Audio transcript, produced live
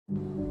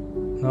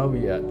Now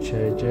we are at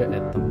Treasure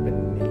at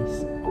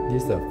tampines.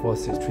 This is a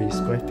 463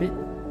 square feet.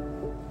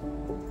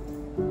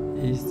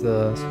 It's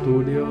a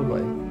studio,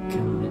 but it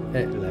can be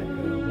add like a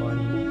 1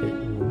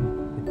 bedroom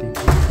meeting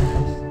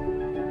space.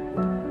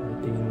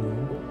 Meeting room.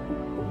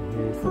 And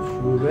here's the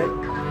shoe rack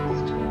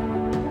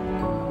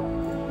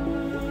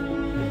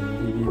and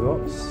TV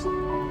box.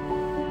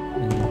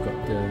 And you got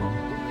the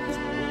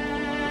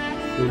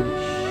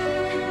fridge,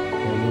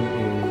 dining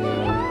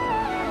area,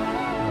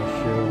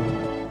 washer,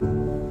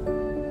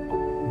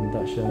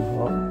 induction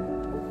hob,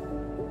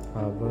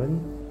 oven,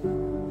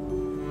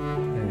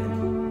 and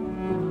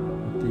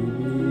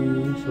TV,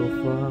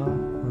 sofa,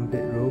 1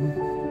 bedroom.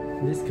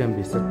 This can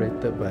be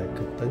separated by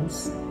curtains.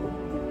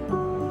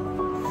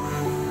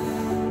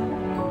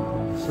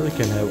 So you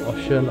can have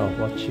option of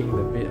watching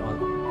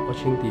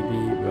TV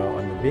while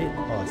on the bed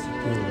or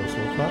sitting on the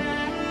sofa.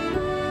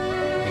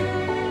 And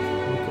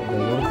look at the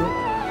wardrobe,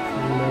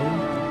 full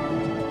length.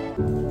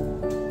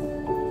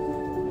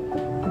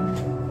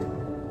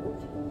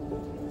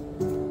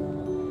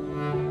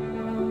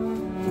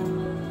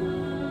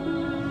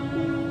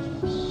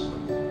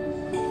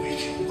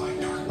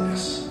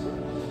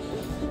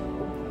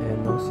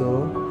 And also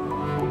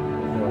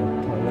the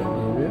toilet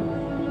area,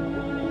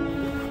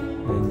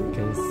 and you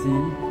can see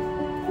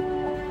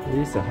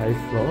this is a high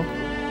floor.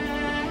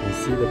 You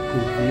see the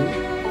pool view,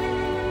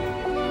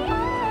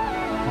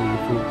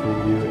 beautiful pool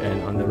view, and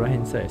on the right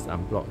hand side is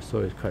unblocked, so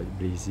it's quite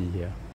breezy here.